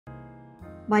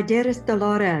My dearest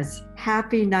Dolores,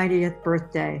 happy 90th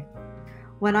birthday.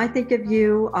 When I think of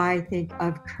you, I think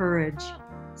of courage,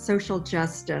 social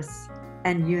justice,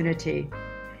 and unity.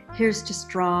 Here's to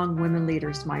strong women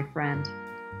leaders, my friend.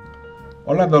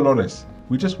 Hola, Dolores.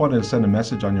 We just wanted to send a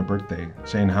message on your birthday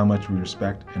saying how much we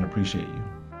respect and appreciate you.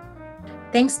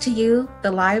 Thanks to you,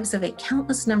 the lives of a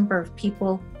countless number of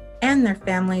people and their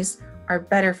families are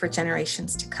better for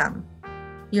generations to come.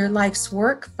 Your life's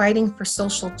work fighting for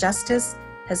social justice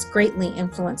has greatly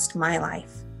influenced my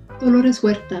life. Dolores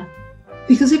Huerta,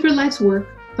 because of your life's work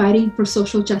fighting for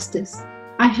social justice,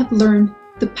 I have learned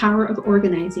the power of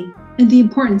organizing and the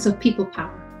importance of people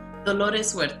power.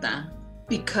 Dolores Huerta,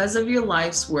 because of your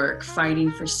life's work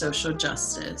fighting for social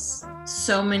justice,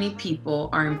 so many people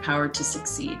are empowered to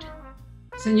succeed.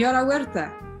 Señora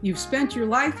Huerta, you've spent your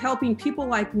life helping people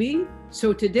like me,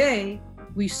 so today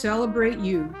we celebrate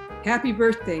you. Happy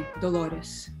birthday,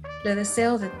 Dolores. Le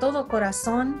deseo de todo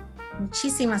corazón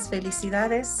muchísimas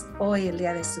felicidades hoy el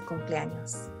día de su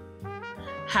cumpleaños.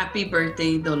 Happy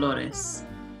birthday, Dolores.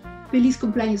 Feliz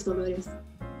cumpleaños, Dolores.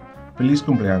 Feliz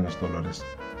cumpleaños, Dolores.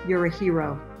 You're a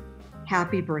hero.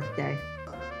 Happy birthday.